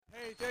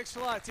Thanks a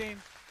lot, Dean.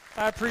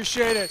 I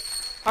appreciate it.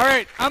 All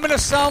right, I'm going to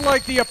sound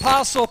like the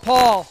Apostle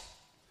Paul.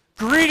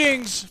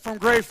 Greetings from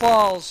Great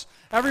Falls.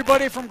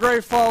 Everybody from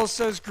Great Falls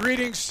says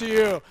greetings to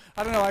you.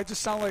 I don't know, I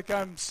just sound like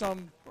I'm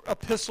some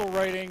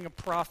epistle-writing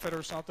prophet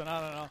or something.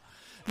 I don't know.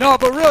 No,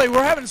 but really,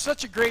 we're having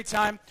such a great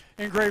time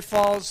in Great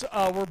Falls.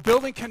 We're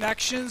building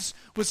connections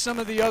with some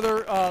of the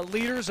other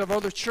leaders of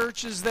other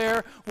churches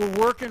there. We're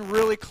working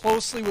really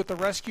closely with the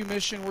Rescue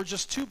Mission. We're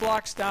just 2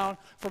 blocks down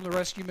from the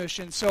Rescue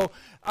Mission. So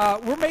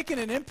we're making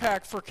an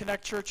impact for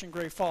Connect Church in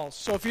Great Falls.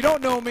 So if you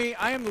don't know me,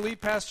 I am the lead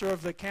pastor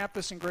of the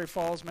campus in Great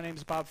Falls. My name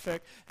is Bob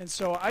Fick. And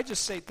so I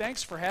just say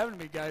thanks for having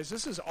me, guys.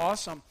 This is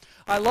awesome.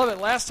 I love it.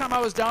 Last time I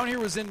was down here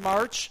was in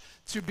March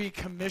to be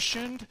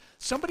commissioned.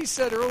 Somebody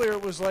said earlier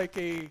it was like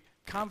a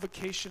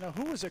convocation.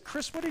 Who was it?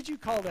 Chris, what did you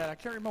call that? I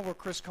can't remember what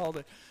Chris called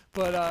it.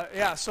 But,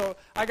 yeah, so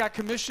I got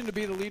commissioned to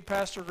be the lead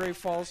pastor of Great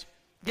Falls.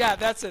 Yeah,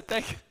 that's it.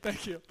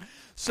 Thank you.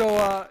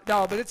 So,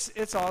 no, but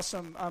it's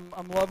awesome.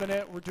 I'm loving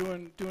it. We're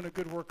doing a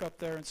good work up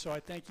there, and so I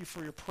thank you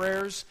for your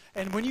prayers.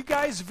 And when you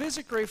guys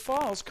visit Great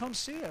Falls, come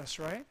see us,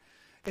 right?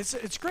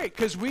 It's great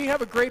because we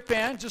have a great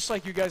band, just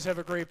like you guys have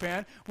a great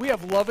band. We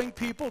have loving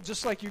people,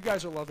 just like you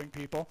guys are loving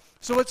people.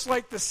 So it's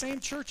like the same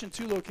church in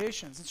 2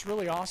 locations. It's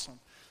really awesome.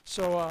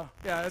 So,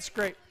 yeah, that's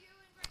great.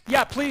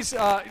 Yeah, please,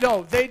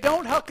 no, they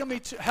don't heckle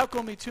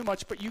me too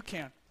much, but you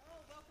can.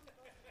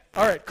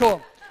 All right,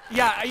 cool.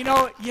 Yeah,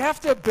 you have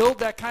to build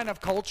that kind of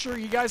culture.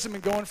 You guys have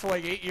been going for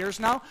like 8 years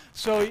now,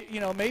 so,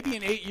 maybe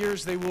in 8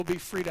 years they will be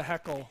free to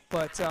heckle,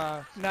 but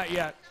not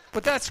yet.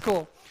 But that's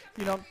cool,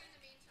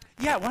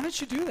 Yeah, why don't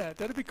you do that?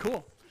 That'd be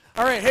cool.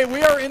 All right, hey,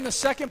 we are in the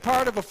second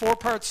part of a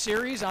 4-part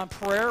series on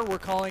prayer. We're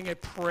calling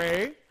it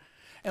Pray.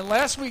 And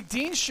last week,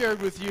 Dean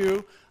shared with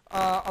you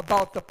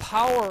about the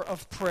power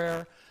of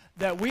prayer,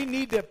 that we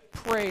need to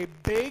pray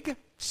big,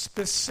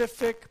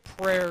 specific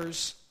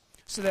prayers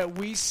so that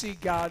we see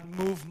God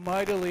move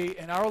mightily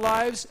in our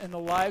lives and the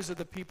lives of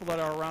the people that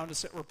are around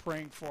us that we're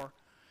praying for.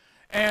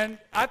 And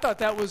I thought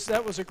that was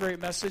a great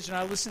message, and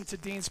I listened to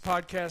Dean's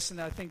podcast,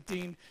 and I think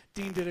Dean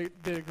did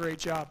a great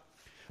job.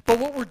 But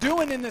what we're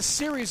doing in this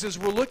series is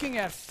we're looking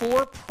at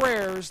 4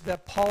 prayers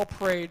that Paul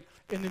prayed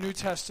in the New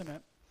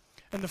Testament.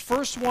 And the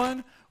first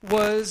one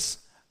was,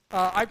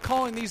 I'm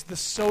calling these the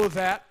so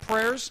that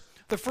prayers.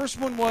 The first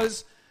one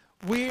was,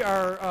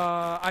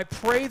 I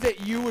pray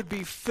that you would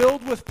be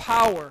filled with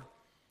power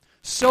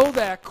so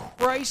that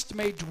Christ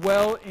may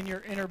dwell in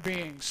your inner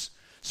beings.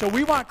 So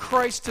we want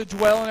Christ to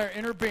dwell in our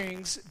inner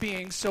beings,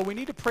 so we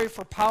need to pray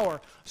for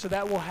power so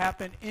that will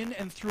happen in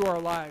and through our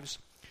lives.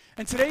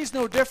 And today's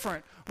no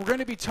different. We're going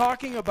to be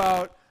talking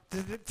about,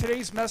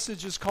 today's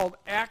message is called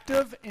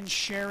Active in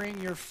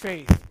Sharing Your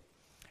Faith.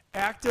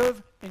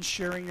 Active in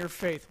Sharing Your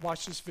Faith.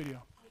 Watch this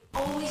video.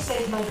 Always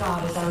thank my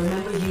God as I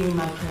remember you in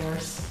my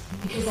prayers,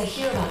 because I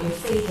hear about your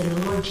faith in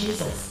the Lord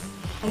Jesus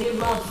and your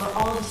love for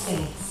all the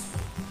saints.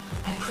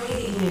 I pray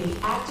that you may be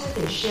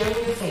active in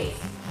sharing your faith,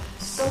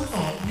 so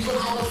that you will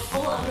have a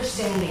full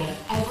understanding of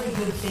every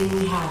good thing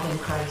we have in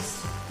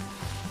Christ.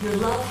 Your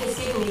love has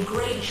given me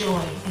great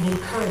joy and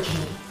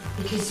encouragement,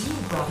 because you,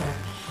 brother,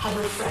 have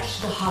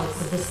refreshed the hearts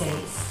of the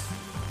saints.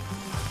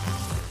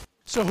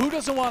 So who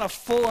doesn't want a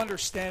full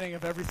understanding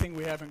of everything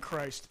we have in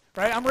Christ?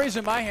 Right? I'm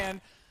raising my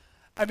hand.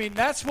 I mean,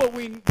 that's what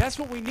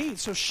we need.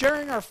 So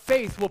sharing our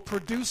faith will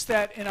produce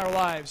that in our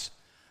lives.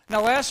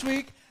 Now, last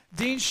week,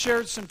 Dean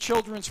shared some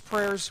children's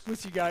prayers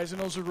with you guys, and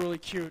those were really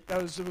cute.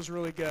 It was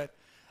really good.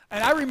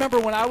 And I remember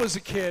when I was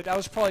a kid, I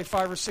was probably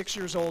 5 or 6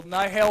 years old, and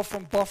I hail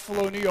from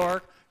Buffalo, New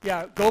York.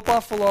 Yeah, go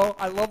Buffalo.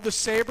 I love the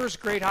Sabres,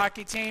 great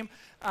hockey team.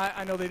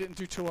 I know they didn't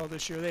do too well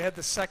this year. They had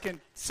the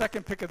second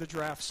pick of the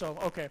draft, so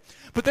okay.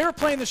 But they were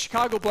playing the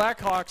Chicago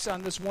Blackhawks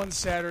on this one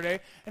Saturday,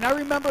 and I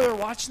remember they were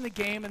watching the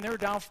game, and they were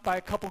down by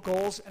a couple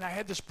goals, and I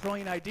had this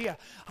brilliant idea.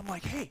 I'm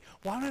like, hey,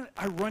 why don't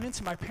I run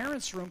into my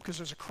parents' room, because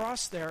there's a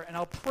cross there, and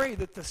I'll pray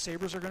that the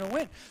Sabres are going to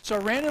win. So I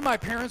ran into my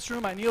parents'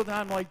 room. I kneeled down.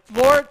 I'm like,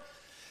 Lord,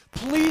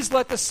 please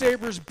let the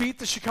Sabres beat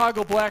the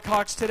Chicago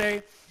Blackhawks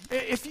today.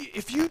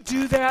 If you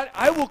do that,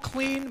 I will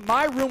clean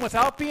my room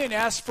without being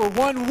asked for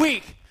 1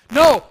 week.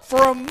 No,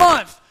 for a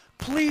month.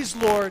 Please,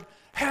 Lord,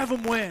 have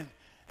them win.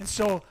 And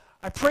so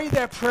I prayed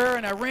that prayer,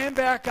 and I ran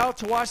back out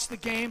to watch the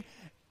game,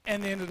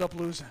 and they ended up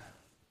losing.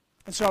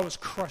 And so I was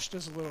crushed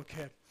as a little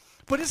kid.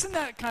 But isn't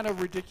that kind of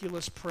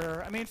ridiculous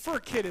prayer? I mean, for a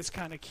kid, it's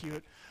kind of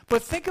cute.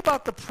 But think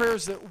about the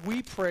prayers that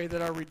we pray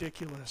that are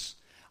ridiculous.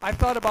 I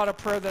thought about a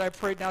prayer that I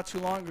prayed not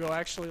too long ago,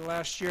 actually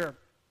last year.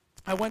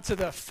 I went to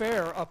the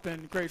fair up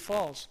in Great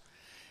Falls.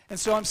 And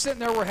so I'm sitting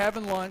there, we're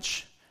having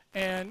lunch.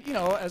 And,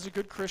 as a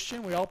good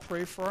Christian, we all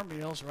pray for our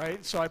meals,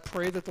 right? So I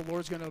pray that the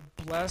Lord's going to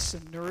bless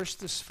and nourish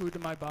this food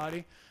in my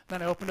body.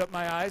 Then I opened up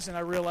my eyes, and I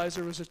realized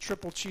there was a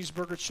triple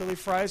cheeseburger, chili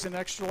fries, and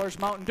extra large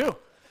Mountain Dew.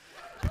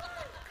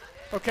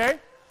 Okay?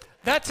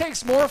 That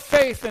takes more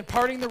faith than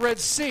parting the Red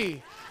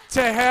Sea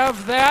to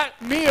have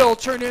that meal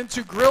turn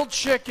into grilled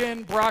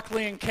chicken,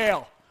 broccoli, and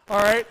kale.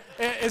 All right?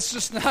 It's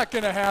just not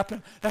going to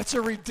happen. That's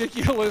a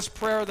ridiculous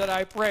prayer that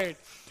I prayed.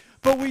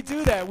 But we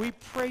do that. We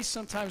pray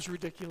sometimes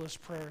ridiculous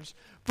prayers.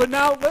 But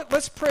now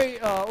let's pray,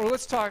 or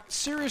let's talk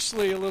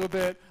seriously a little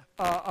bit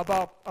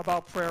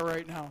about prayer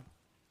right now.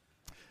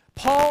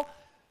 Paul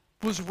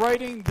was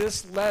writing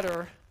this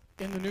letter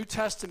in the New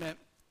Testament.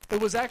 It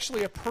was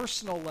actually a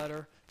personal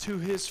letter to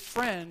his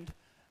friend,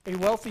 a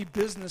wealthy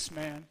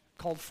businessman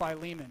called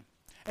Philemon.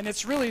 And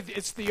it's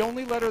the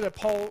only letter that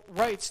Paul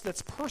writes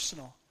that's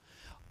personal.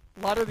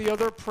 A lot of the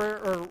other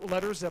prayer or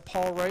letters that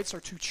Paul writes are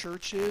to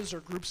churches or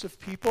groups of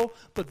people,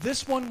 but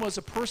this one was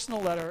a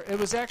personal letter. It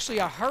was actually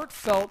a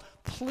heartfelt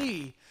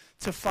plea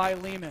to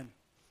Philemon.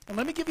 And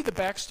let me give you the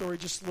backstory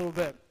just a little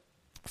bit.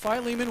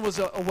 Philemon was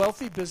a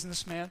wealthy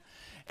businessman,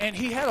 and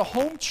he had a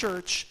home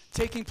church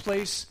taking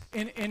place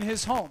in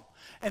his home.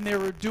 And they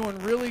were doing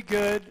really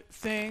good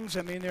things.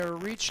 I mean, they were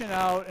reaching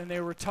out, and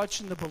they were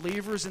touching the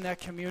believers in that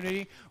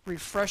community,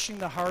 refreshing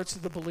the hearts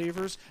of the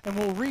believers. And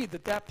we'll read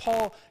that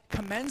Paul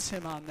commends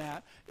him on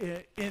that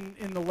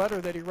in the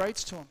letter that he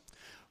writes to him.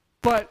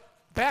 But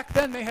back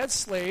then, they had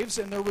slaves,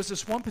 and there was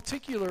this one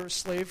particular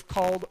slave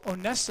called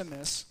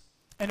Onesimus.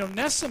 And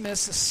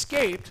Onesimus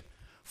escaped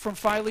from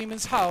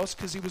Philemon's house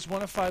because he was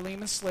one of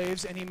Philemon's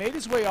slaves, and he made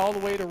his way all the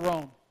way to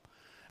Rome.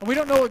 And we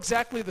don't know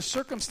exactly the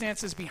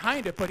circumstances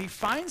behind it, but he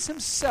finds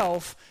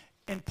himself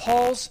in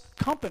Paul's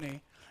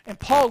company, and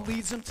Paul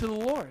leads him to the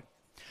Lord.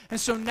 And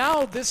so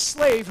now this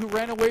slave who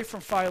ran away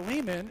from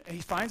Philemon, he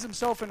finds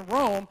himself in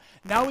Rome.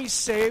 Now he's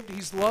saved.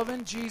 He's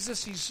loving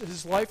Jesus.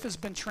 His life has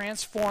been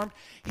transformed.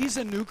 He's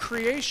a new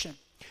creation.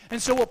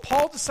 And so what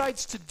Paul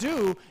decides to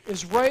do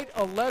is write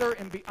a letter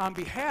on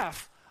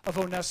behalf of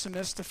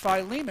Onesimus to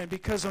Philemon,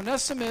 because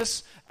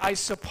Onesimus, I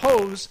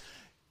suppose,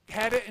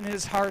 had it in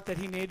his heart that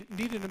he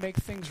needed to make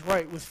things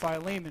right with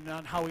Philemon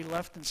on how he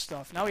left and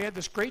stuff. Now he had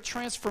this great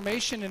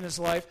transformation in his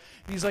life,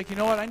 and he's like, you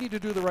know what, I need to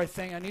do the right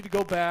thing. I need to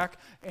go back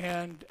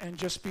and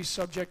just be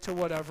subject to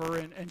whatever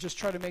and just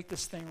try to make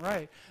this thing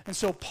right. And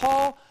so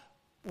Paul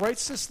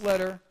writes this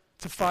letter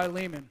to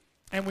Philemon,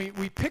 and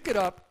we pick it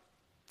up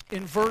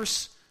in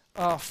verse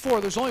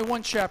 4. There's only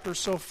one chapter,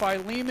 so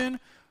Philemon,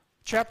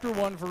 chapter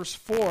 1, verse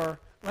 4.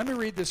 Let me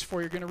read this for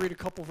you. You're going to read a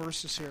couple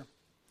verses here.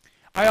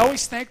 I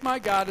always thank my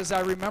God as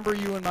I remember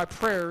you in my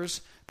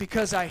prayers,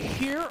 because I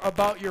hear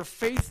about your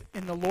faith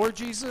in the Lord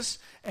Jesus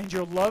and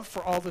your love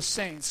for all the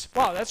saints.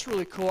 Wow, that's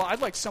really cool.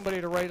 I'd like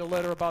somebody to write a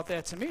letter about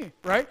that to me,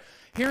 right?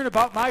 Hearing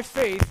about my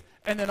faith,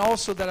 and then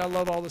also that I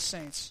love all the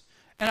saints.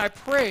 And I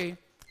pray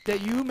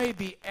that you may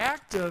be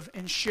active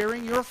in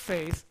sharing your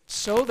faith,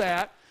 so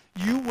that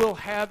you will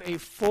have a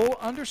full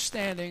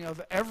understanding of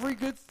every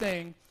good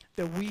thing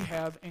that we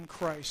have in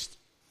Christ.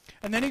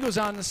 And then he goes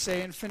on to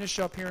say, and finish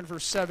up here in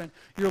verse 7,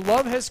 your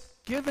love has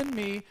given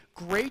me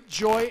great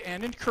joy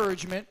and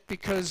encouragement,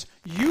 because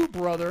you,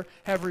 brother,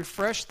 have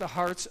refreshed the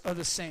hearts of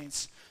the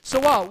saints. So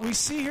wow, we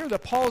see here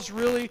that Paul's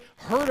really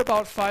heard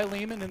about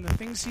Philemon and the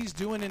things he's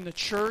doing in the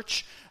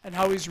church, and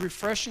how he's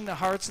refreshing the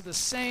hearts of the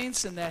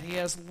saints, and that he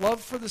has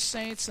love for the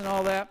saints and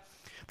all that.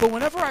 But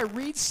whenever I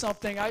read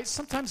something, I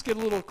sometimes get a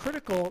little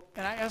critical,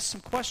 and I ask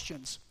some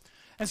questions.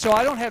 And so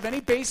I don't have any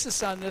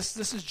basis on this.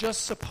 This is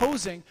just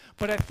supposing.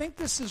 But I think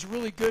this is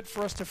really good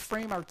for us to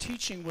frame our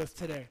teaching with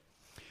today.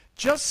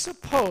 Just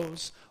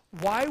suppose,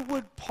 why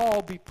would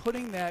Paul be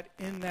putting that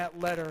in that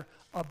letter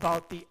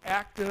about the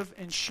active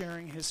in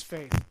sharing his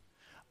faith?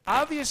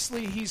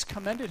 Obviously, he's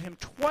commended him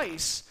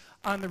twice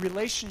on the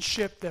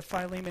relationship that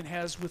Philemon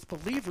has with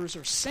believers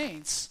or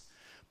saints.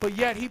 But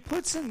yet he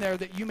puts in there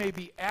that you may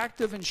be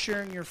active in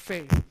sharing your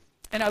faith.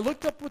 And I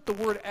looked up what the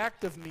word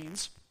active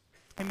means.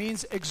 It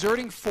means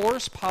exerting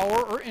force,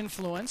 power, or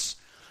influence.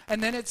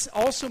 And then it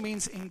also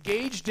means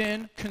engaged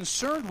in,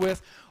 concerned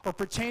with, or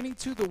pertaining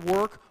to the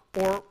work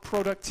or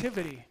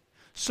productivity.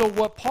 So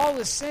what Paul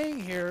is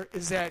saying here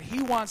is that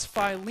he wants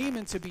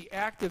Philemon to be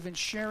active in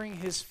sharing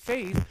his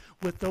faith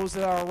with those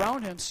that are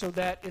around him, so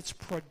that it's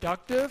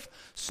productive,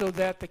 so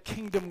that the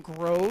kingdom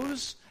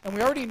grows. And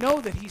we already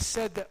know that he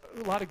said that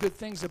a lot of good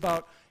things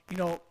about,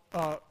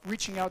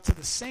 reaching out to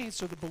the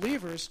saints or the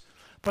believers.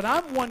 But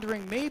I'm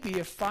wondering maybe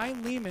if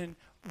Philemon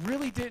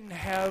really didn't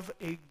have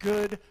a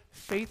good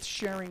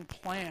faith-sharing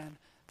plan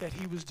that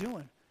he was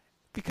doing.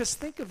 Because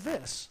think of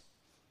this.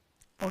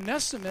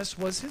 Onesimus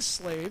was his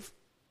slave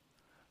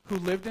who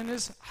lived in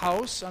his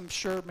house. I'm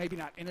sure, maybe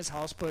not in his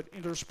house, but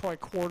there's probably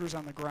quarters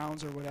on the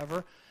grounds or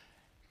whatever.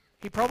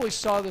 He probably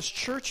saw this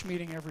church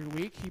meeting every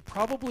week. He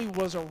probably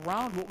was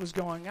around what was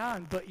going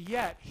on, but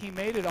yet he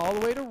made it all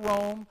the way to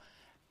Rome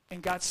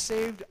and got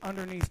saved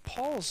underneath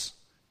Paul's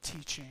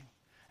teaching.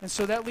 And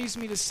so that leads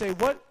me to say,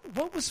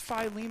 what was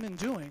Philemon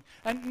doing?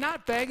 And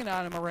not bagging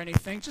on him or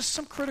anything, just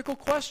some critical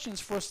questions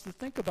for us to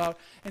think about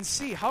and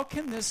see, how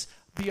can this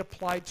be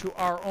applied to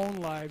our own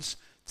lives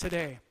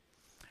today?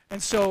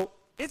 And so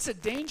it's a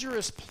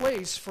dangerous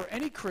place for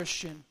any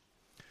Christian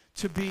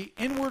to be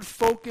inward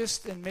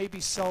focused and maybe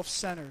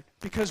self-centered.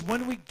 Because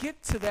when we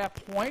get to that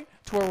point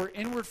to where we're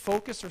inward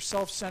focused or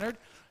self-centered,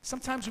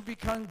 sometimes we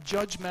become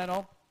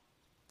judgmental.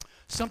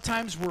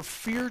 Sometimes we're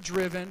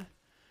fear-driven,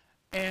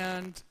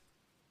 and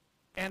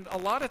a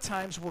lot of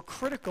times we're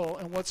critical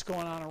in what's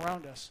going on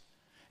around us.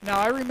 Now,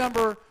 I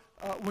remember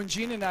when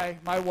Jean and I,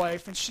 my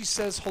wife, and she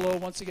says hello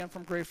once again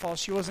from Great Falls.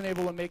 She wasn't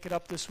able to make it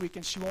up this week,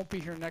 and she won't be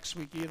here next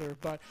week either.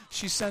 But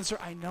she sends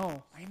her, I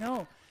know.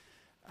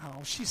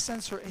 Oh, she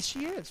sends her, and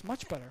she is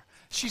much better.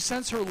 She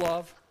sends her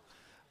love.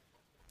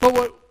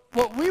 But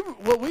what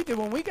we did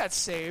when we got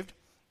saved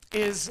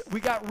is we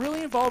got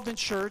really involved in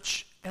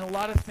church and a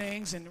lot of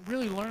things and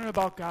really learning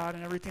about God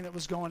and everything that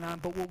was going on.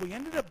 But what we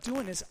ended up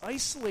doing is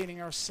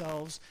isolating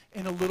ourselves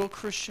in a little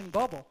Christian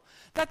bubble.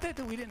 Not that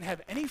we didn't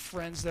have any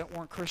friends that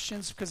weren't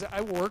Christians, because I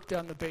worked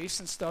on the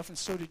base and stuff, and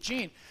so did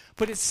Gene.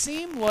 But it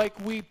seemed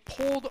like we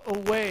pulled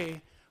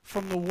away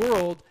from the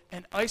world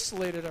and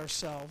isolated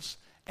ourselves.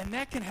 And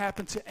that can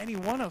happen to any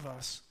one of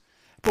us.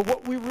 But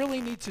what we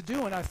really need to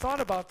do, and I thought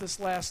about this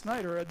last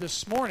night or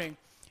this morning,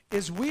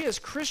 is we as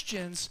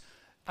Christians,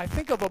 I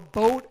think of a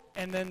boat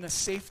and then the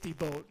safety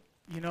boat.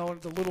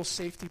 The little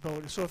safety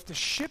boat. So if the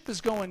ship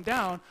is going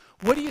down,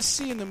 what do you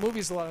see in the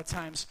movies a lot of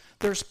times?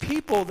 There's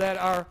people that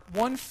are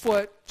 1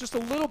 foot, just a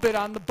little bit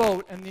on the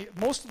boat, and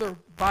most of their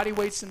body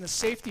weight's in the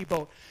safety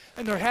boat.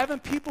 And they're having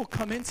people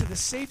come into the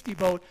safety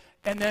boat,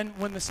 and then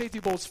when the safety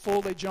boat's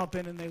full, they jump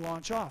in and they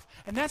launch off.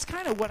 And that's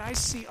kind of what I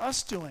see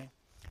us doing.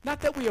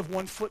 Not that we have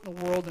 1 foot in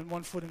the world and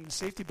 1 foot in the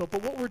safety boat,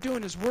 but what we're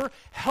doing is we're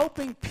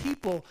helping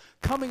people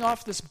coming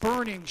off this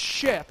burning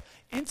ship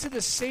into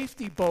the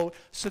safety boat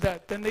so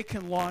that then they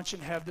can launch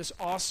and have this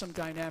awesome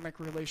dynamic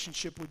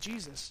relationship with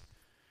Jesus.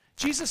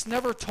 Jesus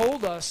never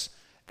told us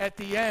at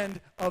the end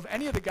of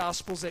any of the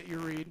Gospels that you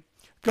read,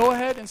 go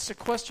ahead and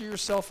sequester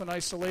yourself in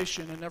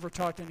isolation and never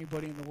talk to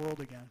anybody in the world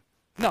again.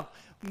 No.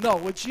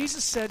 What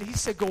Jesus said, he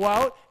said, go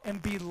out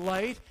and be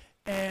light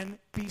and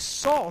be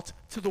salt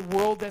to the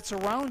world that's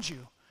around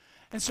you.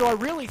 And so I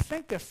really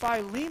think that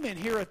Philemon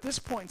here at this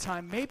point in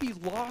time maybe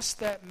lost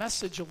that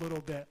message a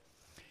little bit.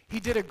 He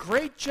did a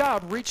great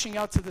job reaching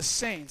out to the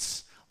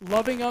saints,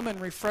 loving them and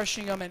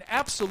refreshing them, and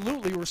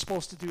absolutely we're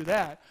supposed to do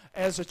that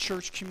as a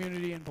church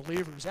community and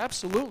believers,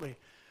 absolutely.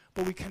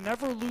 But we can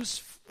never lose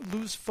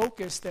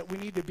focus that we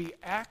need to be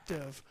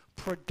active,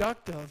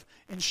 productive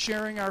in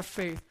sharing our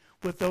faith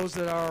with those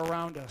that are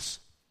around us.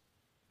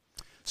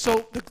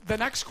 So the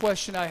next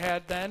question I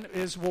had then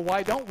is, well,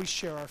 why don't we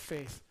share our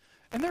faith?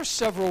 And there's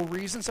several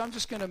reasons. I'm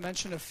just going to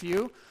mention a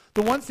few.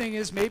 The one thing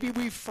is maybe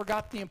we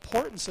forgot the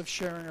importance of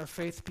sharing our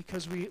faith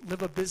because we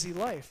live a busy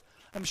life.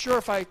 I'm sure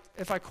if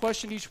I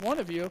question each one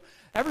of you,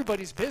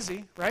 everybody's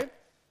busy, right?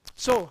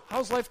 So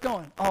how's life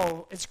going?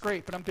 Oh, it's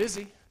great, but I'm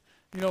busy.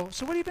 So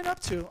what have you been up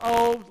to?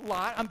 Oh, a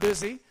lot. I'm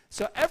busy.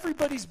 So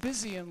everybody's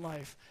busy in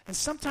life. And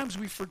sometimes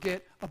we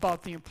forget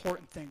about the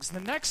important things. The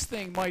next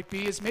thing might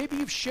be is maybe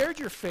you've shared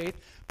your faith,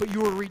 but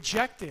you were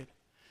rejected.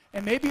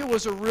 And maybe it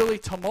was a really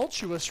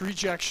tumultuous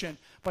rejection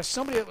by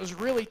somebody that was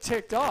really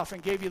ticked off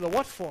and gave you the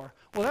what for.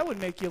 Well, that would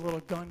make you a little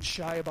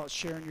gun-shy about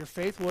sharing your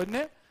faith, wouldn't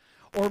it?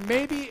 Or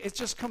maybe it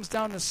just comes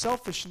down to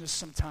selfishness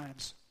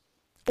sometimes.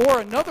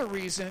 Or another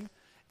reason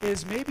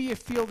is maybe you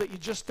feel that you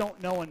just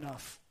don't know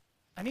enough.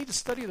 I need to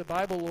study the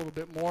Bible a little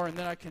bit more, and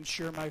then I can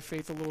share my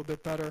faith a little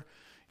bit better.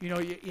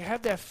 You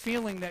have that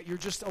feeling that you're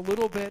just a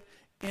little bit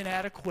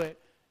inadequate,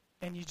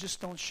 and you just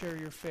don't share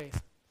your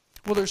faith.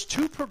 Well, there's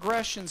two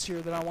progressions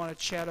here that I want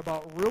to chat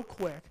about real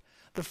quick.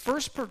 The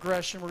first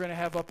progression we're going to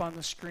have up on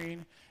the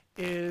screen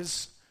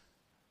is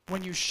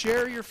when you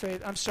share your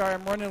faith. I'm sorry,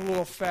 I'm running a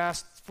little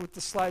fast with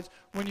the slides.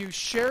 When you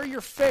share your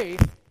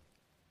faith,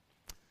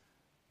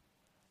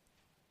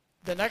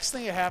 the next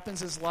thing that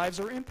happens is lives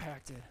are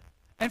impacted.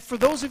 And for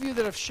those of you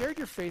that have shared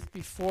your faith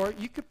before,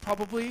 you could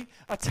probably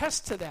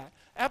attest to that.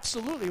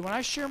 Absolutely. When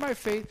I share my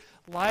faith,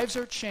 lives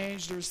are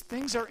changed,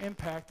 things are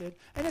impacted,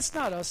 and it's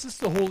not us, it's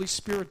the Holy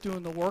Spirit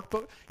doing the work,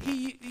 but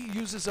He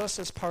uses us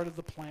as part of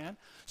the plan.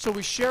 So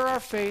we share our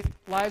faith,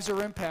 lives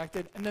are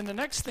impacted, and then the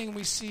next thing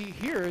we see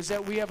here is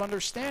that we have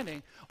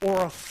understanding,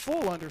 or a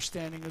full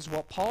understanding is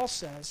what Paul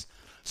says.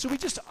 So we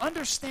just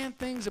understand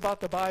things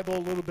about the Bible a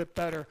little bit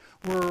better.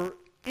 We're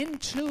in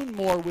tune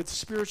more with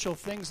spiritual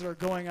things that are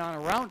going on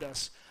around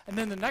us. And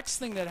then the next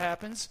thing that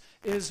happens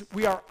is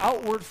we are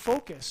outward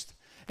focused.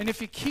 And if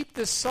you keep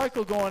this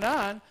cycle going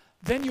on,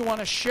 then you want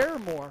to share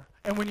more.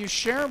 And when you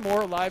share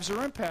more, lives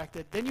are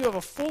impacted. Then you have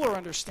a fuller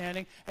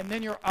understanding, and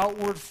then you're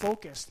outward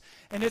focused.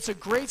 And it's a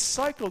great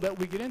cycle that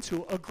we get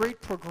into, a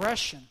great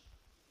progression.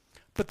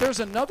 But there's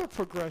another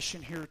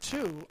progression here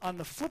too, on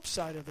the flip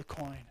side of the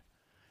coin.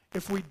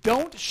 If we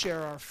don't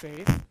share our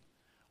faith,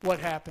 what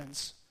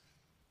happens?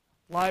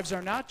 Lives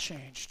are not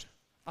changed,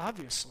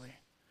 obviously.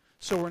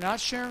 So we're not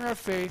sharing our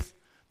faith.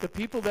 The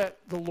people that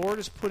the Lord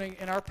is putting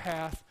in our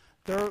path,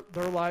 their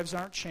lives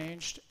aren't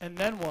changed. And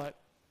then what?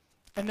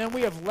 And then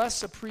we have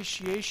less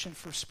appreciation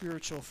for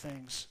spiritual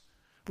things.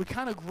 We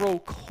kind of grow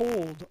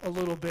cold a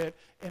little bit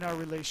in our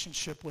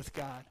relationship with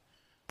God,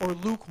 or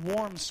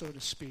lukewarm, so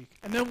to speak.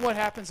 And then what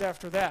happens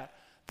after that?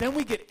 Then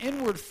we get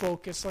inward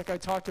focused, like I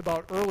talked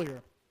about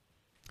earlier.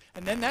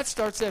 And then that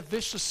starts that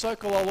vicious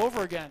cycle all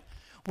over again.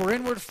 We're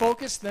inward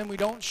focused, then we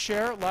don't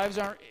share, lives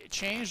aren't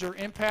changed or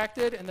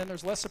impacted, and then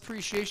there's less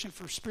appreciation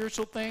for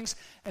spiritual things,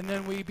 and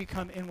then we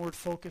become inward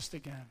focused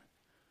again.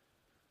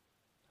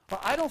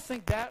 But I don't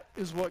think that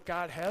is what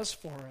God has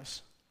for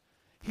us.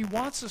 He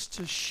wants us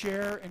to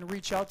share and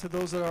reach out to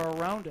those that are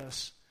around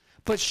us.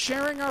 But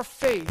sharing our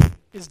faith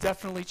is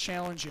definitely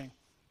challenging.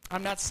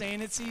 I'm not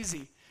saying it's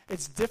easy.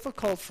 It's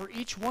difficult for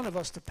each one of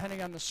us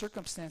depending on the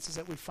circumstances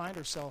that we find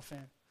ourselves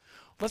in.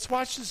 Let's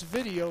watch this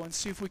video and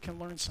see if we can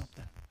learn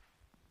something.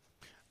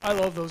 I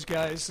love those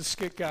guys, the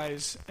skit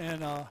guys,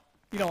 and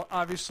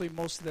obviously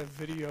most of that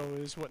video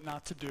is what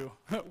not to do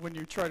when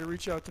you try to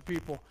reach out to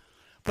people.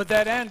 But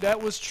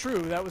that was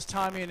true. That was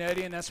Tommy and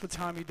Eddie, and that's what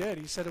Tommy did.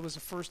 He said it was the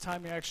first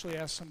time he actually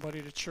asked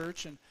somebody to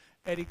church, and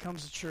Eddie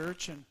comes to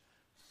church and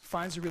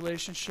finds a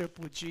relationship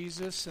with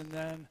Jesus, and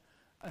then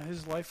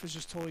his life is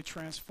just totally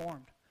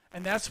transformed.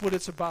 And that's what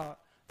it's about.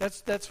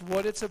 That's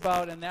what it's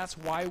about, and that's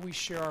why we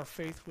share our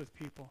faith with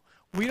people.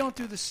 We don't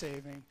do the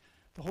saving.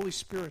 The Holy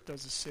Spirit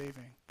does the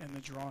saving and the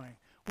drawing.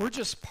 We're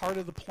just part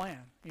of the plan.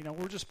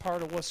 We're just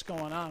part of what's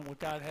going on, what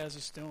God has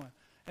us doing.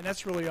 And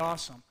that's really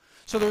awesome.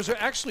 So there's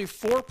actually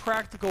 4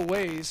 practical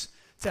ways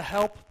to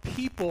help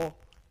people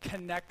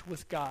connect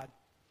with God.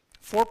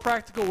 4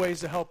 practical ways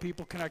to help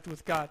people connect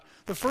with God.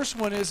 The first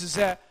one is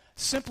that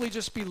simply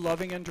just be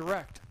loving and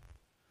direct.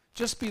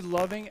 Just be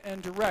loving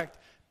and direct.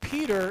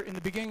 Peter, in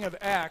the beginning of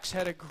Acts,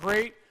 had a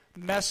great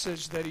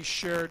message that he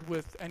shared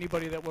with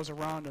anybody that was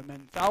around him,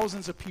 and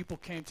thousands of people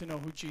came to know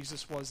who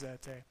Jesus was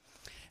that day.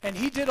 And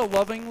he did it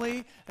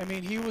lovingly.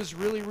 He was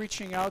really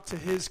reaching out to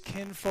his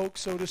kinfolk,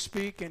 so to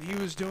speak, and he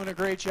was doing a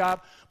great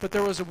job. But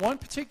there was one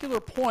particular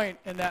point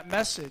in that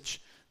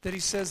message that he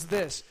says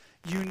this: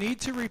 you need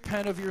to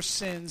repent of your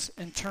sins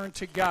and turn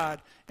to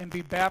God and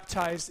be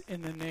baptized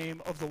in the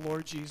name of the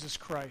Lord Jesus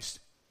Christ.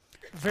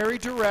 Very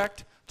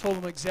direct, told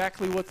them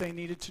exactly what they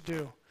needed to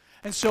do.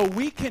 And so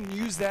we can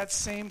use that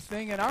same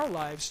thing in our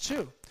lives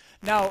too.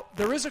 Now,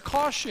 there is a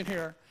caution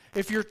here.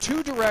 If you're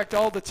too direct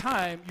all the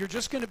time, you're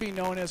just going to be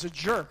known as a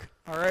jerk,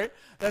 all right?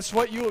 That's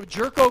what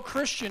jerko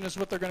Christian is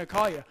what they're going to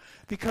call you.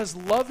 Because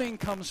loving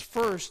comes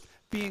first,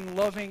 being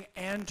loving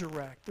and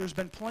direct. There's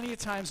been plenty of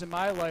times in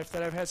my life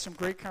that I've had some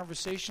great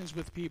conversations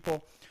with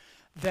people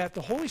that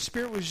the Holy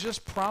Spirit was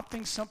just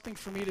prompting something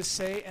for me to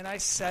say, and I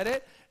said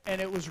it,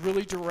 and it was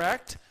really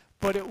direct,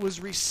 but it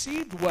was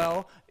received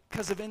well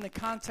because of in the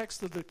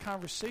context of the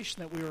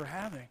conversation that we were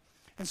having.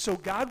 And so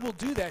God will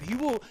do that. He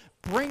will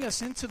bring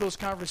us into those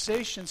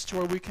conversations to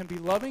where we can be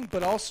loving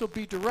but also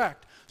be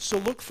direct. So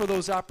look for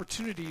those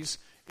opportunities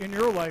in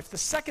your life. The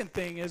second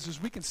thing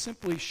is we can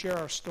simply share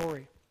our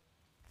story.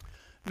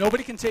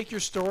 Nobody can take your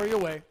story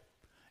away.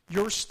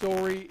 Your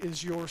story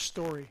is your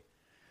story.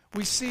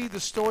 We see the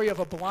story of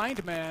a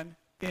blind man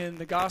in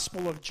the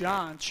Gospel of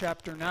John,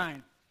 chapter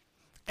 9.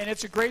 And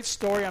it's a great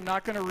story. I'm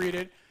not going to read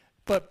it.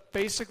 But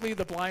basically,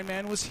 the blind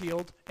man was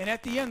healed. And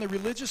at the end, the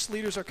religious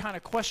leaders are kind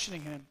of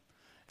questioning him,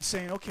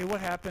 saying, okay,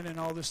 what happened and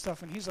all this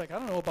stuff. And he's like, I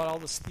don't know about all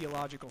this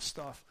theological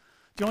stuff.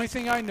 The only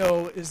thing I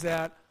know is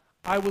that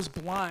I was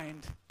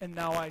blind and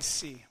now I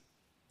see.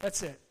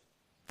 That's it.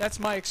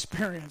 That's my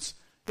experience.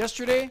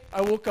 Yesterday,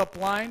 I woke up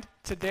blind.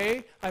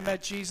 Today, I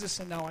met Jesus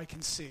and now I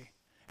can see.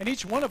 And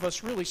each one of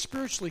us really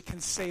spiritually can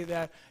say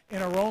that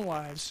in our own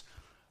lives.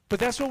 But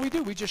that's what we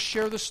do. We just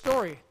share the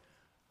story.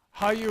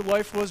 How your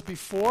life was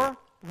before.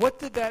 What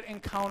did that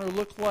encounter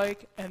look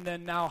like? And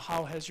then now,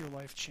 how has your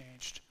life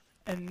changed?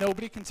 And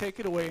nobody can take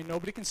it away.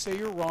 Nobody can say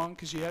you're wrong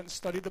because you hadn't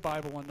studied the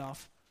Bible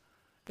enough.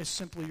 It's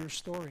simply your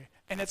story.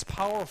 And it's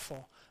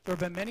powerful. There have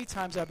been many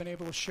times I've been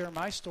able to share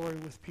my story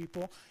with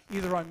people,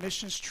 either on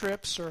missions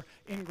trips or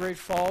in Great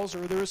Falls,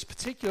 or there was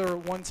particular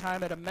one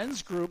time at a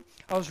men's group.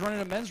 I was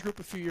running a men's group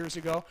a few years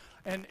ago,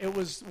 and it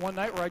was one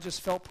night where I just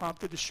felt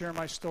prompted to share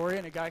my story,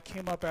 and a guy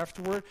came up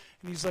afterward,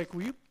 and he's like,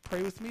 will you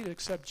pray with me to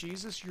accept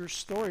Jesus? Your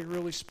story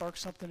really sparked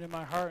something in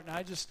my heart, and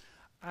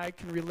I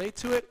can relate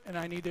to it, and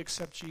I need to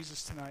accept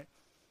Jesus tonight.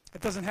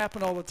 It doesn't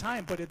happen all the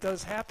time, but it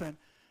does happen.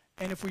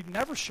 And if we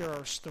never share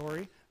our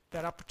story,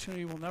 that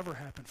opportunity will never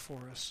happen for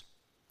us.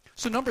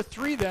 So number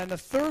 3 then, the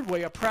third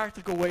way, a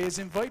practical way, is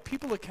invite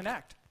people to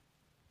connect.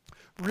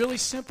 Really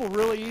simple,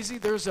 really easy.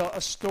 There's a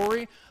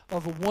story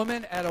of a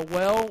woman at a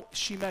well.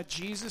 She met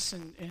Jesus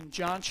in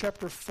John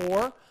chapter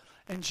 4,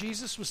 and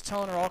Jesus was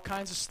telling her all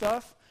kinds of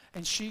stuff,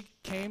 and she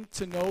came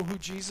to know who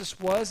Jesus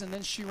was, and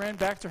then she ran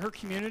back to her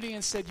community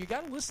and said, you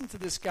got to listen to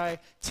this guy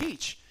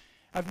teach.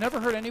 I've never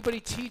heard anybody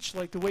teach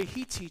like the way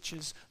he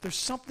teaches. There's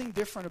something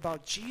different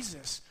about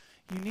Jesus.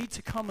 You need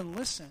to come and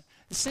listen.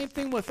 The same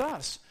thing with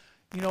us.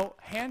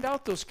 Hand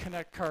out those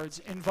Connect cards.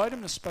 Invite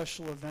them to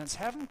special events.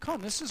 Have them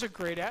come. This is a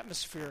great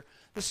atmosphere.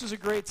 This is a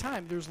great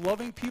time. There's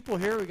loving people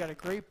here. We got a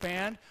great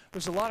band.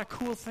 There's a lot of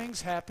cool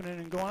things happening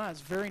and going on. It's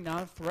a very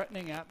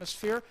non-threatening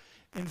atmosphere.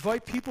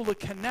 Invite people to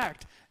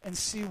connect and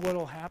see what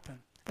will happen.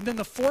 And then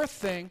the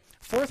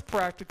fourth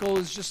practical,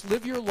 is just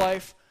live your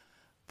life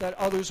that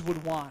others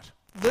would want.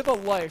 Live a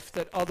life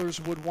that others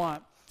would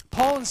want.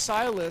 Paul and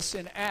Silas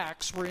in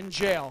Acts were in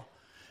jail.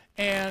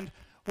 And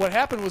what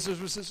happened was there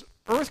was this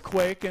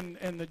earthquake, and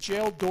the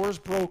jail doors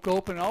broke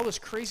open, and all this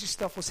crazy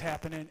stuff was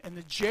happening. And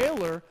the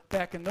jailer,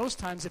 back in those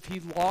times, if he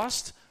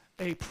lost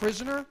a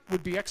prisoner,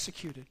 would be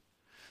executed.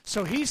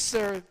 So he's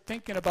there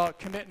thinking about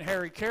committing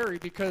Harry-Carry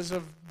because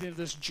of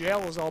this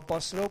jail is all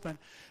busted open.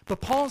 But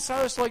Paul and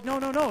Silas are like,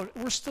 no,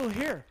 we're still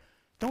here.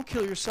 Don't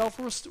kill yourself.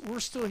 We're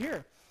still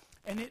here.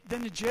 And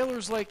then the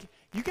jailer's like,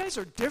 you guys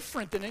are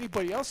different than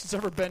anybody else that's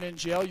ever been in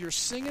jail. You're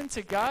singing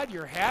to God.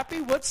 You're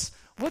happy. What's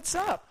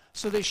up?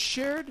 So they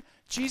shared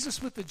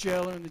Jesus with the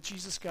jailer, and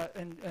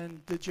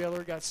the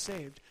jailer got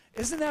saved.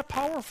 Isn't that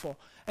powerful?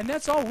 And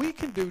that's all we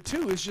can do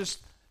too, is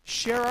just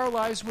share our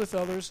lives with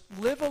others,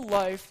 live a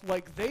life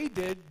like they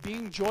did,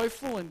 being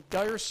joyful in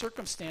dire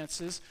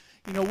circumstances.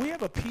 You know, we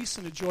have a peace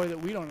and a joy that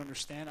we don't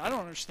understand. I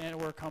don't understand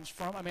where it comes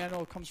from. I mean, I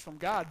know it comes from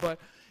God, but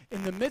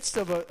in the midst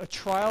of a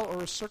trial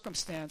or a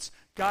circumstance,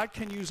 God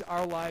can use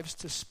our lives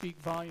to speak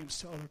volumes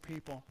to other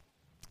people.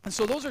 And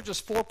so those are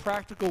just 4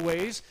 practical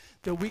ways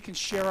that we can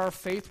share our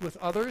faith with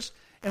others.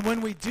 And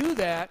when we do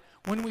that,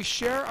 when we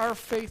share our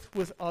faith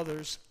with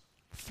others,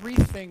 3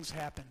 things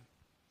happen.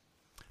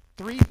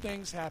 3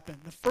 things happen.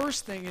 The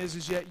first thing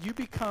is that you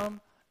become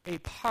a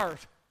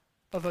part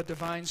of a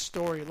divine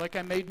story. Like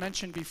I made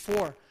mention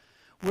before,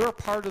 we're a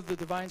part of the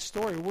divine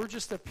story. We're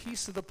just a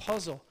piece of the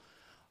puzzle.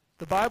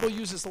 The Bible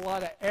uses a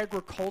lot of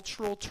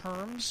agricultural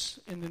terms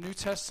in the New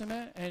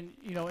Testament, and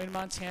in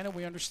Montana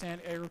we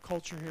understand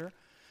agriculture here.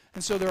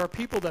 And so there are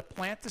people that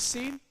plant the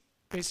seed.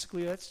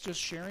 Basically, that's just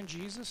sharing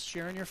Jesus,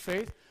 sharing your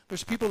faith.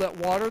 There's people that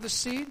water the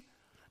seed.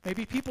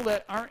 Maybe people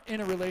that aren't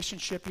in a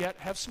relationship yet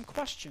have some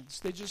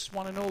questions. They just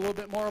want to know a little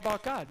bit more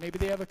about God. Maybe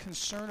they have a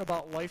concern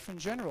about life in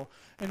general.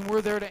 And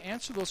we're there to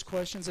answer those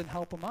questions and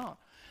help them out.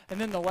 And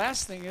then the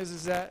last thing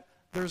is that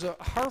there's a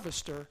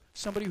harvester,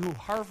 somebody who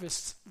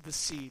harvests the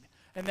seed.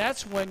 And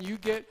that's when you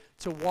get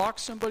to walk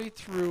somebody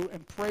through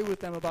and pray with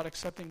them about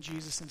accepting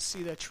Jesus and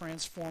see that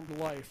transformed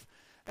life.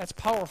 That's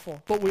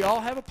powerful. But we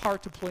all have a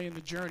part to play in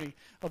the journey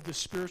of the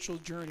spiritual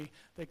journey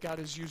that God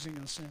is using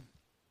us in.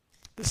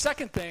 The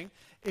second thing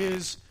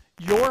is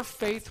your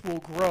faith will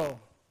grow.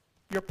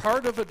 You're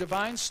part of a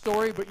divine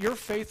story, but your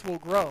faith will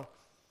grow.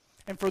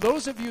 And for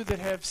those of you that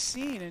have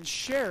seen and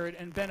shared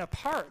and been a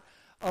part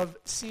of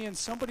seeing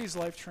somebody's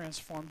life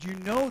transformed, you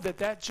know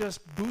that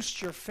just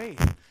boosts your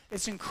faith.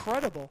 It's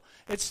incredible.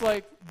 It's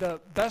like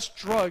the best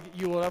drug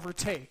you will ever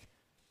take.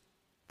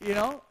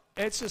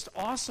 It's just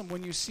awesome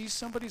when you see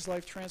somebody's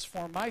life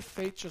transformed. My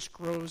faith just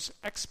grows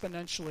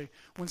exponentially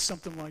when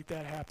something like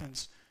that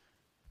happens.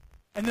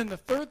 And then the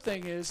third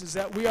thing is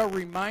that we are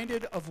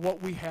reminded of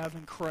what we have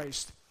in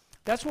Christ.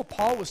 That's what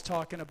Paul was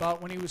talking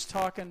about when he was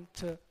talking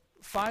to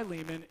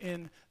Philemon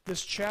in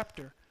this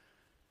chapter.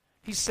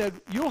 He said,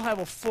 you'll have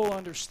a full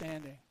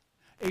understanding.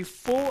 A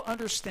full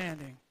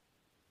understanding.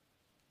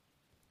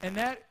 And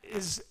that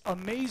is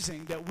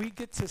amazing that we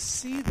get to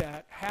see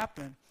that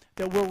happen,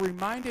 that we're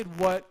reminded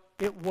what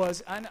it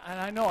was. And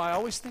I know I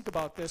always think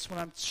about this when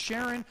I'm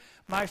sharing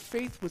my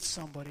faith with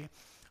somebody.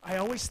 I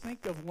always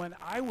think of when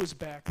I was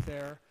back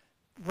there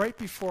right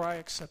before I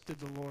accepted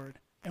the Lord.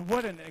 And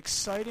what an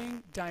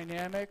exciting,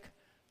 dynamic,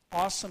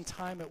 awesome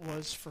time it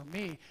was for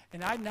me.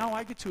 And now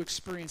I get to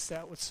experience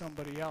that with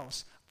somebody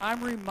else.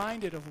 I'm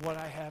reminded of what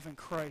I have in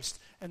Christ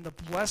and the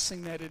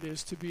blessing that it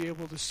is to be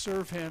able to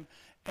serve him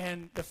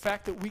and the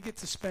fact that we get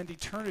to spend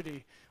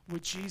eternity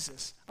with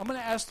Jesus. I'm going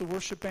to ask the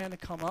worship band to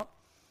come up.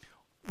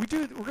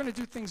 We're going to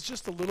do things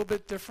just a little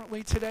bit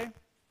differently today.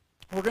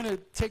 We're going to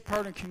take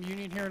part in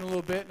communion here in a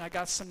little bit, and I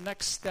got some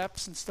next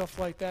steps and stuff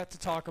like that to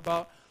talk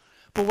about.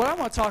 But what I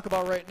want to talk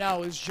about right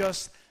now is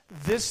just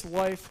this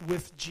life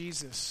with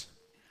Jesus.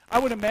 I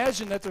would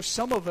imagine that there's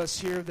some of us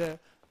here that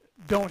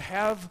don't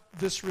have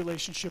this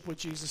relationship with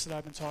Jesus that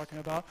I've been talking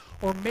about.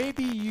 Or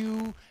maybe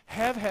you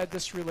have had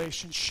this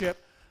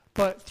relationship,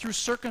 but through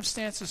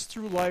circumstances,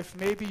 through life,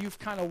 maybe you've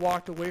kind of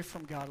walked away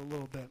from God a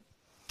little bit.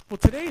 Well,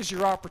 today is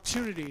your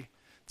opportunity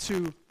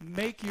to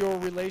make your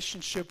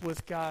relationship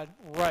with God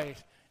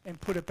right and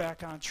put it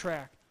back on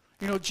track.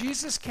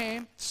 Jesus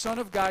came, Son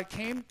of God,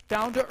 came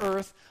down to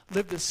earth,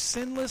 lived a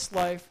sinless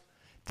life,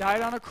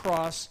 died on a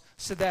cross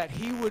so that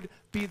he would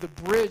be the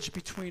bridge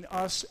between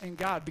us and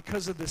God.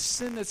 Because of the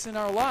sin that's in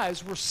our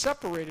lives, we're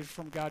separated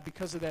from God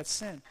because of that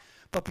sin.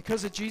 But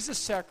because of Jesus'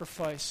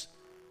 sacrifice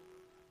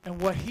and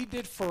what he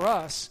did for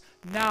us,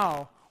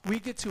 now we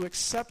get to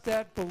accept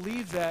that,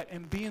 believe that,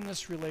 and be in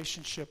this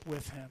relationship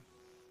with him.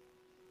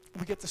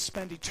 We get to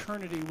spend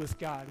eternity with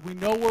God. We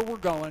know where we're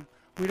going.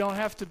 We don't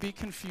have to be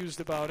confused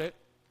about it.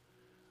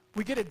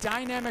 We get a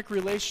dynamic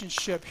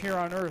relationship here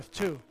on earth,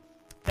 too.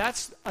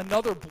 That's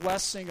another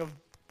blessing of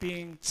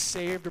being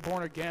saved or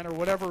born again or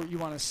whatever you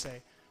want to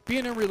say.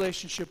 Being in a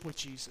relationship with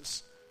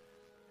Jesus.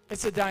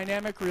 It's a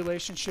dynamic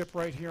relationship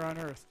right here on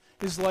earth.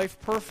 Is life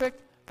perfect?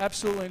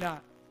 Absolutely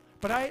not.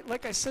 But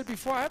like I said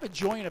before, I have a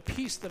joy and a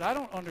peace that I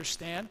don't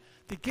understand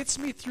that gets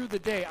me through the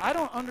day. I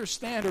don't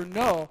understand or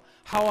know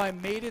how I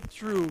made it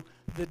through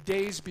the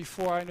days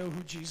before I knew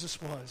who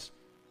Jesus was.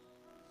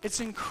 It's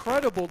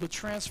incredible the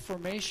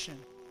transformation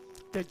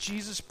that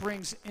Jesus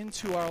brings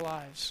into our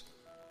lives.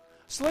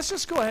 So let's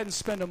just go ahead and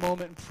spend a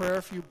moment in prayer.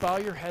 If you bow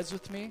your heads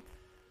with me.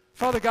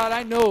 Father God,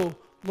 I know,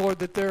 Lord,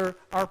 that there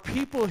are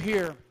people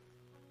here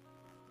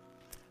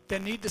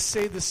that need to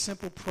say this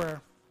simple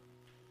prayer.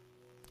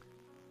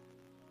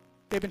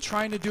 They've been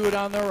trying to do it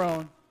on their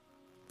own.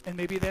 And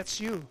maybe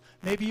that's you.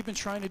 Maybe you've been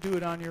trying to do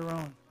it on your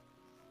own.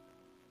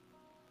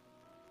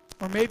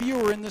 Or maybe you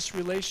were in this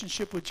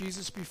relationship with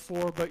Jesus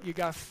before, but you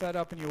got fed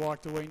up and you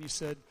walked away and you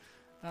said,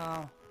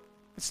 "Oh,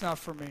 it's not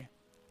for me."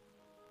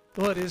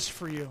 Well, it is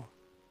for you.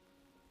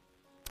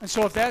 And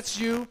so if that's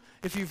you,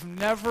 if you've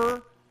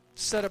never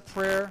said a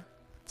prayer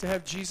to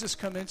have Jesus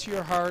come into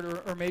your heart,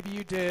 or maybe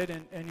you did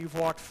and you've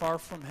walked far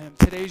from him,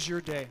 today's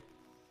your day.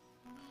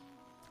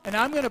 And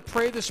I'm going to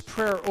pray this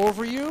prayer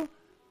over you,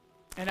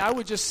 and I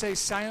would just say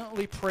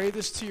silently pray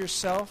this to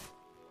yourself.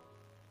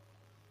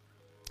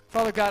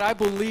 Father God, I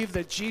believe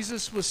that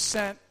Jesus was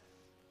sent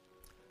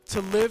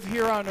to live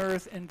here on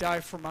earth and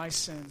die for my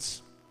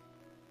sins.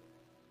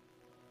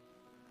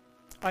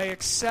 I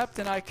accept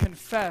and I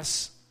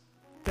confess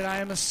that I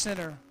am a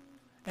sinner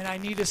and I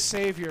need a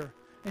Savior.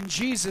 And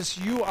Jesus,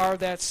 you are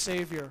that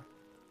Savior.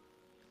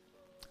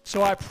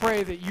 So I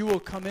pray that you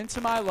will come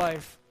into my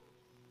life,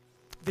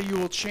 that you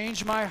will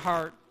change my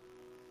heart,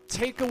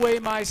 take away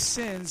my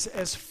sins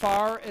as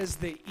far as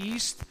the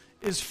east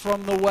is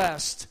from the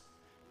west.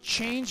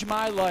 Change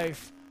my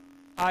life,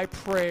 I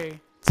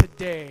pray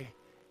today.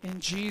 In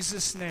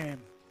Jesus' name,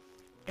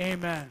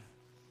 amen.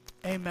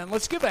 Amen.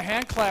 Let's give a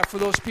hand clap for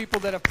those people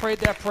that have prayed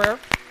that prayer.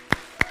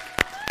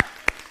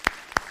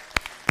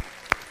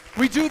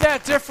 We do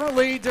that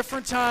differently,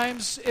 different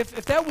times.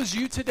 If that was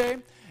you today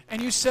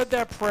and you said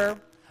that prayer,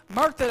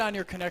 mark that on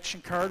your connection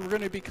card. We're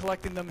going to be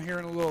collecting them here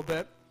in a little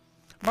bit.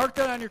 Mark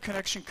that on your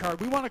connection card.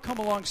 We want to come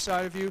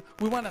alongside of you.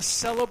 We want to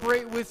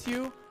celebrate with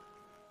you.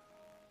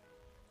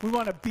 We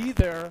want to be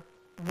there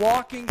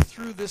walking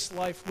through this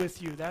life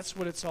with you. That's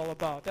what it's all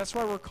about. That's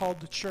why we're called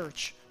the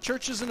church.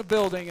 Church isn't a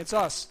building. It's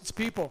us. It's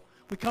people.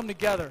 We come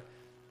together.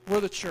 We're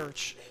the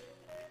church.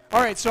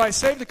 All right, so I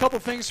saved a couple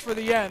things for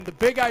the end. The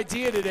big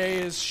idea today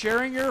is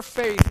sharing your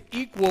faith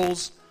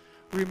equals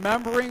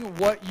remembering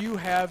what you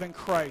have in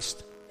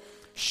Christ.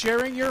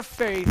 Sharing your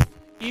faith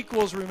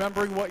equals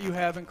remembering what you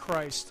have in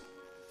Christ.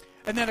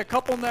 And then a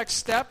couple next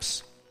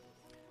steps.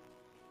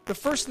 The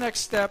first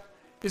next step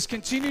is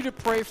continue to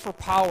pray for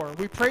power.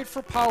 We prayed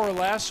for power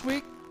last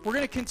week. We're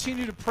going to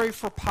continue to pray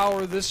for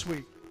power this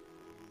week.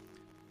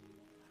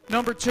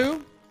 Number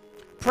 2,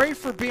 pray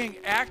for being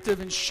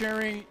active in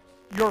sharing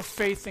your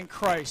faith in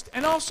Christ.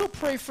 And also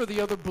pray for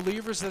the other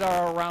believers that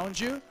are around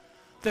you,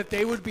 that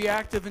they would be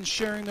active in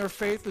sharing their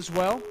faith as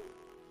well.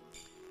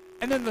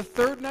 And then the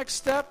third next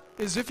step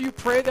is if you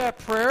pray that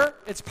prayer,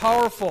 it's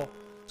powerful.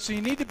 So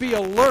you need to be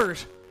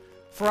alert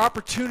for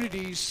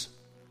opportunities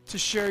to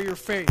share your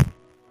faith.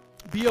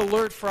 Be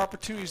alert for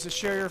opportunities to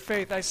share your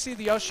faith. I see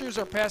the ushers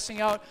are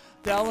passing out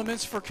the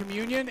elements for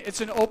communion.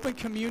 It's an open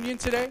communion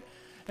today.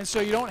 And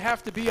so you don't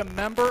have to be a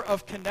member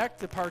of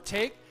Connect to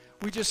partake.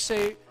 We just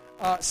say,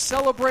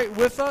 celebrate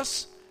with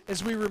us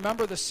as we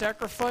remember the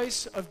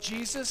sacrifice of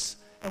Jesus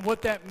and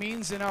what that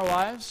means in our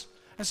lives.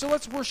 And so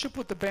let's worship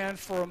with the band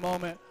for a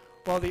moment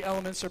while the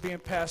elements are being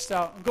passed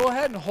out. And go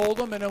ahead and hold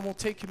them, and then we'll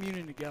take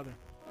communion together.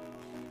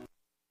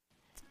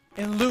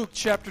 In Luke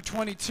chapter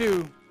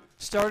 22,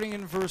 starting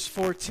in verse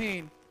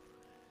 14,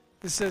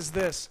 it says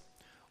this: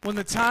 When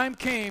the time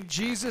came,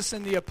 Jesus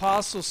and the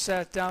apostles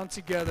sat down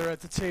together at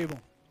the table.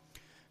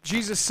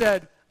 Jesus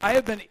said, I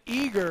have been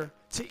eager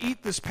to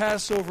eat this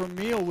Passover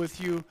meal with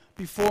you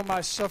before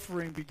my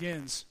suffering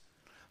begins.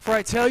 For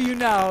I tell you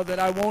now that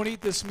I won't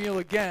eat this meal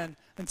again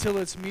until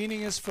its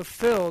meaning is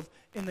fulfilled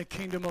in the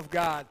kingdom of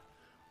God.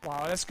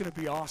 Wow, that's going to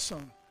be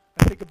awesome.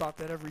 I think about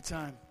that every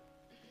time.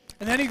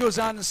 And then he goes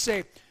on to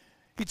say,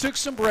 he took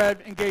some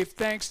bread and gave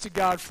thanks to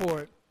God for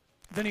it.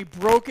 Then he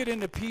broke it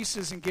into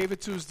pieces and gave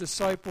it to his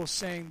disciples,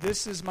 saying,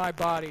 This is my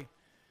body,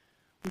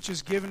 which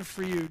is given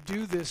for you.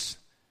 Do this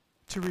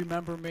to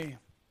remember me.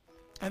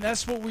 And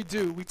that's what we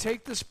do. We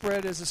take this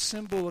bread as a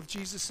symbol of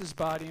Jesus'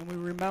 body, and we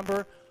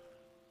remember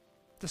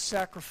the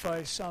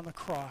sacrifice on the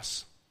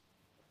cross.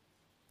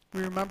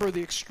 We remember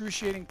the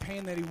excruciating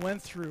pain that he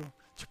went through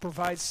to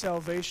provide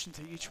salvation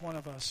to each one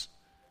of us.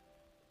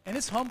 And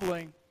it's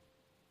humbling,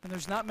 and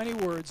there's not many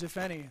words, if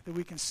any, that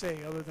we can say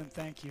other than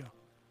thank you.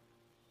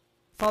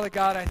 Father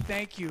God, I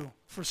thank you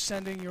for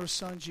sending your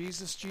son,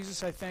 Jesus.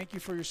 Jesus, I thank you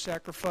for your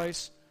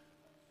sacrifice,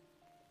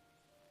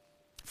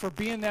 for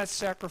being that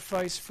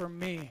sacrifice for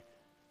me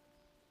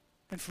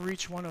and for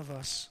each one of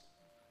us.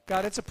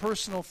 God, it's a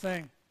personal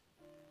thing.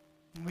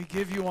 And we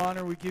give you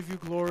honor, we give you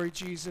glory,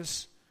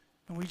 Jesus,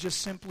 and we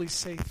just simply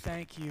say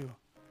thank you.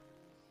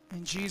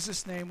 In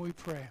Jesus' name we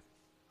pray.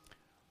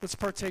 Let's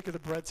partake of the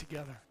bread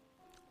together.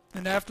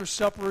 And after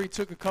supper, he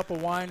took a cup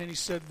of wine and he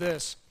said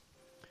this: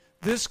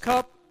 This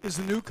cup is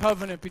the new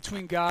covenant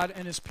between God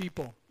and his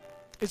people.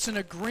 It's an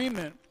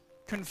agreement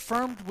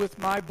confirmed with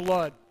my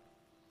blood,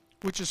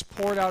 which is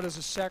poured out as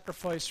a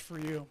sacrifice for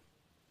you.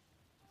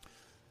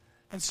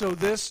 And so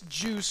this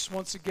juice,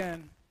 once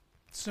again,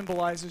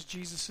 symbolizes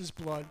Jesus'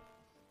 blood,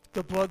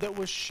 the blood that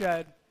was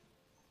shed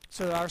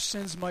so that our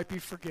sins might be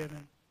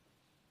forgiven.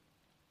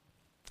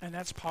 And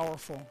that's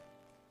powerful,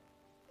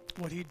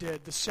 what he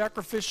did. The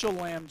sacrificial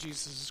lamb,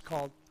 Jesus is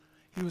called.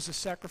 He was a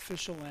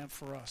sacrificial lamb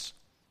for us.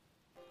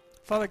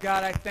 Father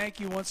God, I thank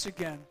you once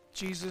again,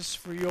 Jesus,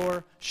 for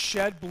your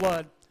shed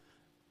blood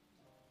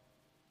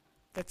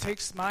that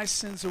takes my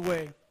sins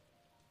away.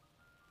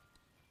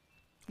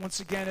 Once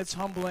again, it's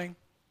humbling.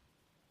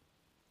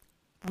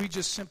 We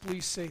just simply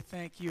say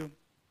thank you.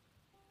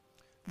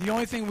 The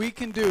only thing we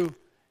can do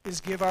is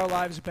give our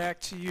lives back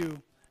to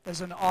you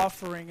as an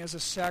offering, as a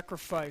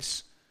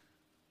sacrifice,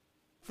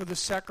 for the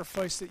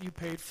sacrifice that you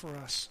paid for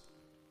us.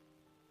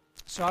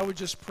 So I would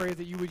just pray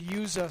that you would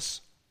use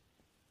us.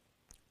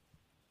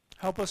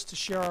 Help us to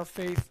share our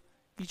faith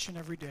each and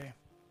every day.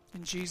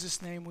 In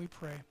Jesus' name we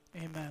pray.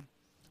 Amen.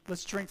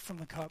 Let's drink from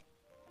the cup.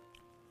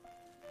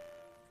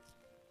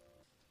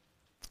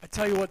 I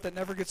tell you what, that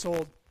never gets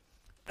old.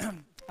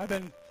 I've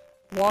been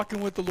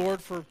walking with the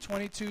Lord for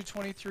 22,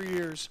 23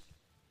 years.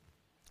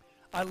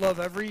 I love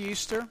every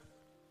Easter.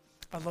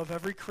 I love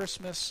every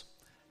Christmas.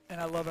 And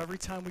I love every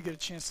time we get a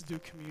chance to do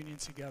communion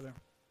together.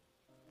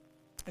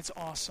 It's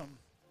awesome.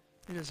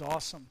 It is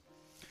awesome.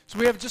 So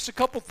we have just a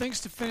couple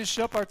things to finish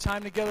up our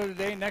time together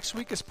today. Next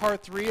week is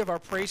part 3 of our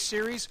praise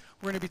series.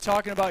 We're going to be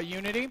talking about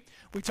unity.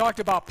 We talked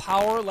about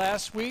power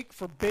last week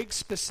for big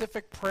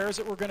specific prayers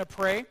that we're going to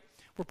pray.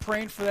 We're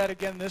praying for that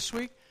again this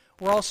week.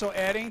 We're also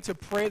adding to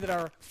pray that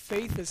our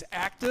faith is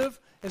active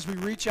as we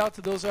reach out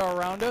to those that are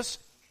around us.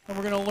 And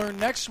we're going to learn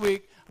next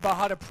week about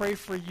how to pray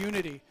for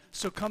unity.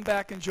 So come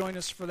back and join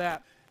us for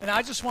that. And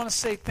I just want to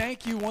say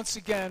thank you once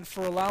again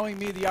for allowing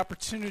me the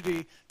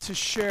opportunity to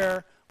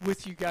share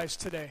with you guys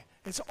today.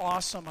 It's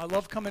awesome. I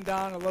love coming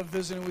down. I love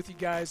visiting with you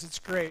guys. It's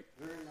great.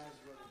 Very nice,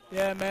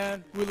 brother. Yeah,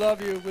 man. We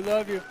love you. We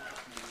love you.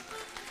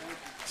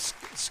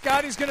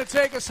 Scotty's going to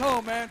take us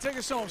home, man. Take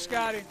us home,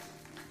 Scotty.